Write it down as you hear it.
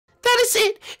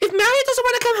it. If Mario doesn't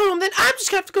want to come home, then I'm just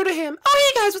gonna have to go to him.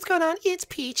 Oh, hey guys, what's going on? It's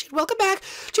Peach, and welcome back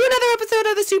to another episode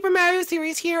of the Super Mario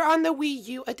series here on the Wii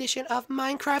U edition of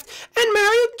Minecraft. And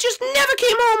Mario just never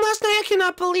came home last night. I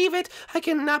cannot believe it. I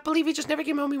cannot believe he just never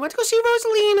came home. He went to go see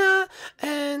Rosalina,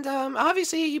 and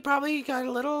obviously he probably got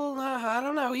a little, I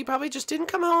don't know, he probably just didn't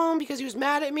come home because he was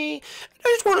mad at me. And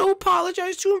I just want to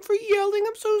apologize to him for yelling.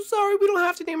 I'm so sorry. We don't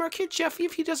have to name our kid Jeffy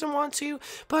if he doesn't want to,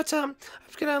 but I'm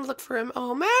gonna look for him.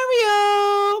 Oh, Mario,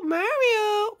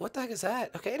 what the heck is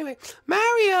that? Okay, anyway,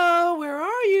 Mario, where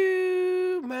are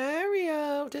you?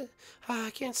 Mario, I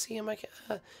can't see him. I can't.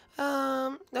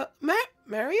 No,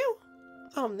 Mario?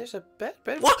 There's a bed.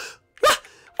 What?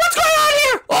 What's going on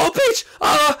here? Oh, Peach.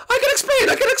 I can explain.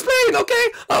 Okay.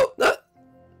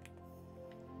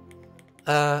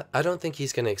 I don't think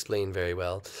he's gonna explain very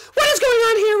well. What is going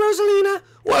on here, Rosalina?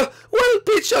 Well,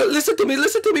 Peach, listen to me,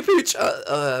 Peach.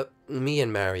 Me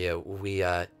and Mario,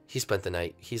 he spent the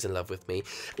night. He's in love with me.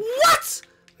 What?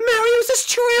 Mario, is this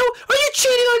true? Are you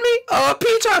cheating on me?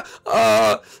 Peach, I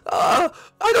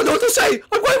don't know what to say.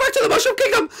 I'm going back to the Mushroom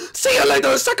Kingdom. See you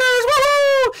later, suckers.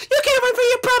 Woohoo! You can't run from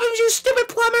your problems, you stupid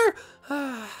plumber.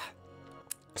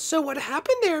 So what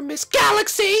happened there, Miss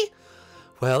Galaxy?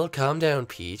 Well, calm down,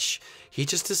 Peach. He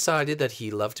just decided that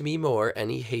he loved me more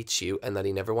and he hates you and that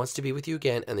he never wants to be with you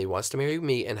again and he wants to marry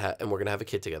me and we're gonna have a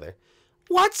kid together.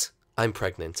 What? I'm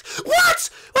pregnant. What?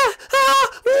 What?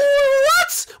 Well,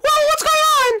 what's going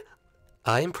on?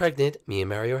 I'm pregnant. Me and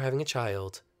Mario are having a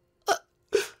child.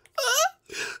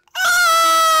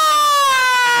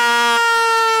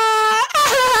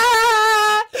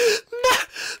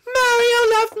 Mario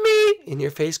left me. In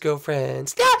your face,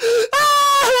 girlfriend.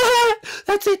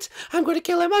 That's it. I'm going to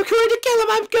kill him. I'm going to kill him.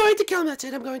 That's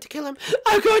it. I'm going to kill him.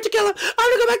 I'm going to go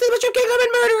back to the Mushroom Kingdom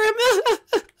and murder him.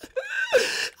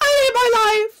 I hate my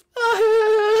life.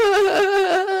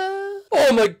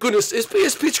 Oh my goodness. Is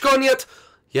Peach gone yet?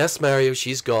 Yes, Mario,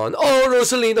 she's gone. Oh,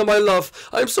 Rosalina, my love.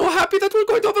 I'm so happy that we're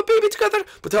going to have a baby together.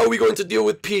 But how are we going to deal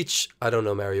with Peach? I don't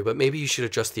know, Mario, but maybe you should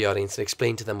address the audience and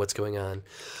explain to them what's going on.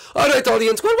 Alright,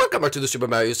 audience, well, welcome back to the Super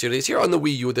Mario series here on the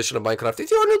Wii U edition of Minecraft. If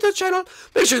you're new to the channel,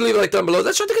 make sure you leave a like down below.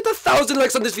 Let's try to get 1,000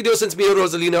 likes on this video since me and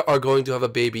Rosalina are going to have a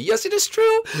baby. Yes, it is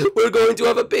true. We're going to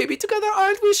have a baby together,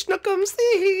 aren't we, Schnookums?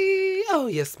 Oh,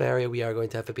 yes, Mario, we are going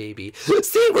to have a baby.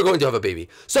 See, we're going to have a baby.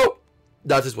 So,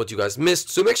 that is what you guys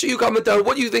missed, so make sure you comment down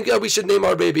what you think we should name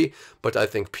our baby. But I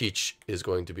think Peach is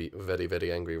going to be very,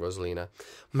 very angry, Rosalina.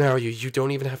 Mario, you don't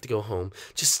even have to go home.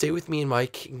 Just stay with me in my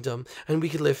kingdom, and we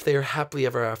can live there happily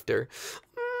ever after.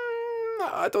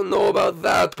 I don't know about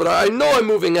that, but I know I'm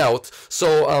moving out.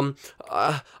 So,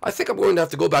 I think I'm going to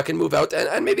have to go back and move out,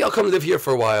 and maybe I'll come live here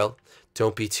for a while.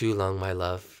 Don't be too long, my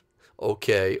love.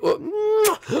 Okay.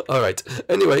 Alright.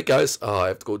 Anyway, guys, I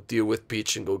have to go deal with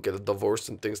Peach and go get a divorce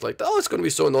and things like that. Oh, it's going to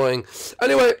be so annoying.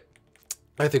 Anyway,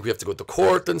 I think we have to go to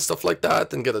court and stuff like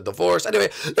that and get a divorce. Anyway,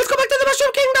 let's go back to the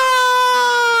Mushroom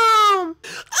Kingdom!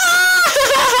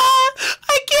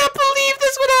 I can't believe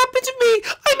this would happen to me.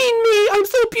 I mean, me. I'm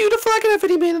so beautiful. I can have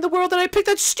any man in the world, and I picked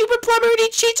that stupid plumber, and he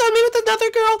cheats on me with another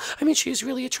girl. I mean, she's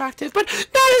really attractive, but not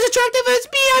as attractive as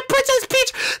me. I'm Princess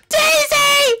Peach.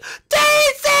 Daisy!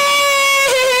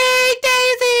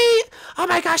 Oh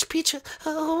my gosh, Peach.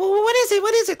 What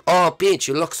is it? Oh, Peach,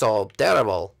 you look so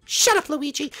terrible. Shut up,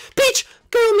 Luigi. Peach,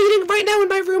 girl meeting right now in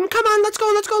my room. Come on, let's go.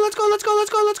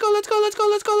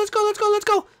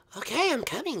 Okay, I'm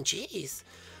coming. Jeez.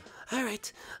 All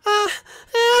right.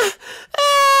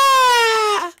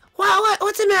 Well,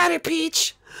 what's the matter,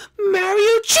 Peach?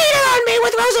 Mario cheated on me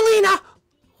with Rosalina.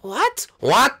 What?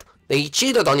 What? He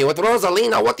cheated on you with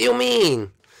Rosalina? What do you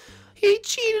mean? He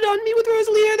cheated on me with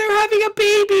Rosalina. They're having a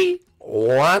baby.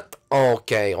 What?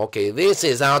 Okay, this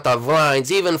is out of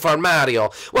lines even for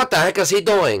Mario. What the heck is he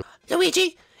doing?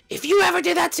 Luigi, if you ever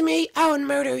did that to me, I would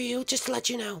murder you, just to let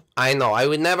you know. I know, I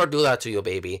would never do that to you,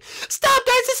 baby. Stop,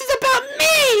 guys, this is about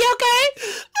me, okay?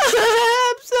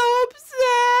 I'm so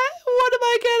upset. What am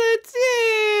I gonna do?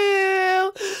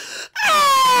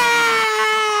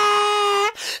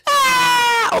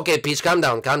 Okay, Peach, calm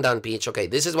down, Peach. Okay,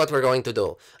 this is what we're going to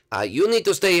do. You need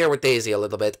to stay here with Daisy a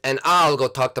little bit, and I'll go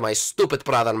talk to my stupid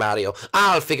brother Mario.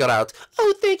 I'll figure out.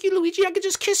 Oh, thank you, Luigi. I could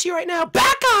just kiss you right now.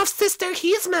 Back off, sister.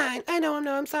 He's mine. I know,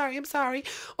 I'm sorry.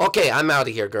 Okay, I'm out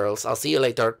of here, girls. I'll see you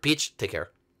later. Peach, take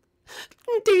care.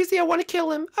 Daisy, I want to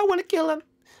kill him.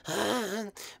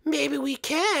 Maybe we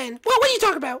can. What are you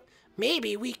talking about?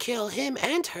 Maybe we kill him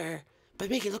and her, but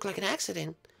make it look like an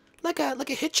accident. Like a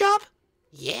hit job?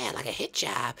 Yeah, like a hit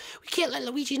job. We can't let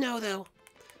Luigi know, though.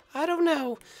 I don't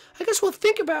know. I guess we'll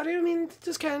think about it. I mean,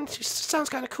 this just sounds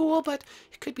kind of cool, but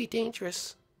it could be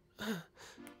dangerous.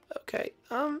 Okay.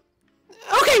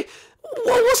 Okay,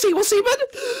 well, we'll see, but...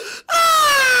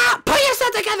 Put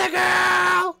yourself together,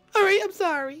 girl! Alright, I'm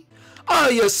sorry. Ah,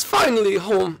 yes, finally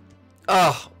home.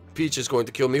 Ah, Peach is going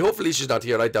to kill me. Hopefully she's not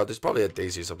here. I doubt. There's probably a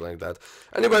Daisy or something like that.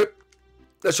 Anyway,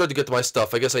 let's try to get to my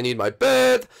stuff. I guess I need my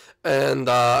bed, and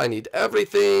I need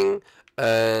everything,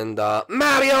 and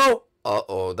Mario!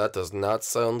 Uh-oh, that does not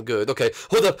sound good. Okay,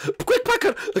 hold up. Quick,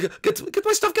 Packer! Okay, get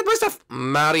my stuff, get my stuff!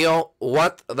 Mario,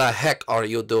 what the heck are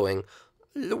you doing?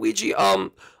 Luigi,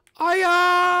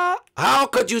 how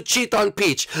could you cheat on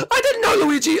Peach? I didn't know,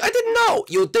 Luigi! I didn't know!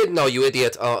 You did know, you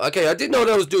idiot. Okay, I didn't know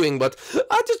what I was doing, but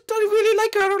I just don't really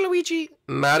like her, Luigi.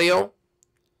 Mario,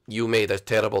 you made a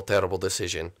terrible, terrible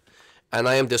decision. And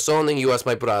I am disowning you as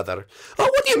my brother. Oh,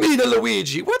 what do you mean,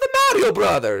 Luigi? We're the Mario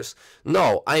brothers!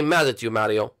 No, I'm mad at you,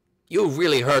 Mario. You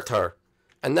really hurt her.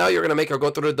 And now you're gonna make her go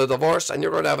through the divorce and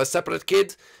you're gonna have a separate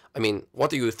kid? I mean,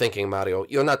 what are you thinking, Mario?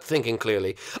 You're not thinking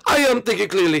clearly. I am thinking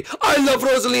clearly. I love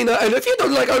Rosalina, and if you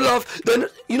don't like our love, then,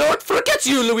 you know what? Forget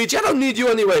you, Luigi. I don't need you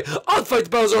anyway. I'll fight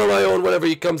Bowser on my own whenever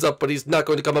he comes up, but he's not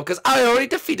going to come up because I already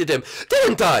defeated him.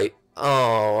 Didn't I?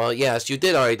 Oh, well, yes, you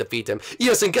did already defeat him.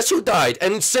 Yes, and guess who died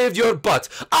and saved your butt?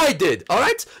 I did,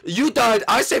 alright? You died,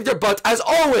 I saved your butt, as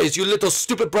always, you little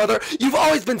stupid brother. You've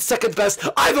always been second best.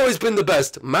 I've always been the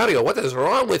best. Mario, what is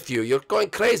wrong with you? You're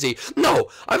going crazy. No,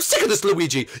 I'm sick of this,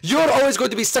 Luigi. You're always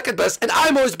going to be second best, and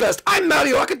I'm always best. I'm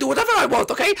Mario. I can do whatever I want,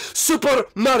 okay? Super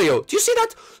Mario. Do you see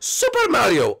that? Super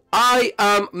Mario. I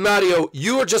am Mario.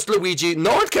 You're just Luigi.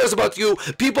 No one cares about you.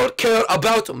 People care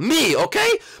about me,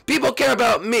 okay? People care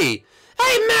about me.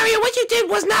 Hey, Mario, what you did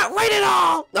was not right at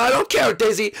all. I don't care,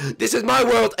 Daisy. This is my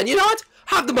world, and you know what?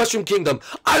 Have the Mushroom Kingdom.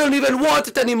 I don't even want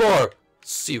it anymore.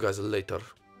 See you guys later.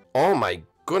 Oh my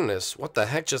goodness, what the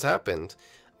heck just happened?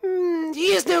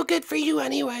 He is no good for you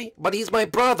anyway. But he's my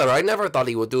brother. I never thought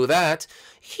he would do that.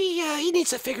 He needs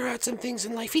to figure out some things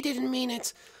in life. He didn't mean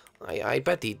it. I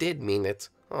bet he did mean it.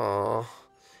 Aww.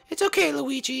 It's okay,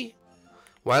 Luigi.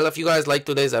 Well, if you guys liked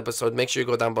today's episode, make sure you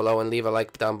go down below and leave a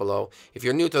like down below. If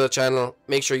you're new to the channel,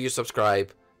 make sure you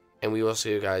subscribe. And we will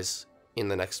see you guys in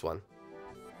the next one.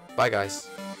 Bye, guys.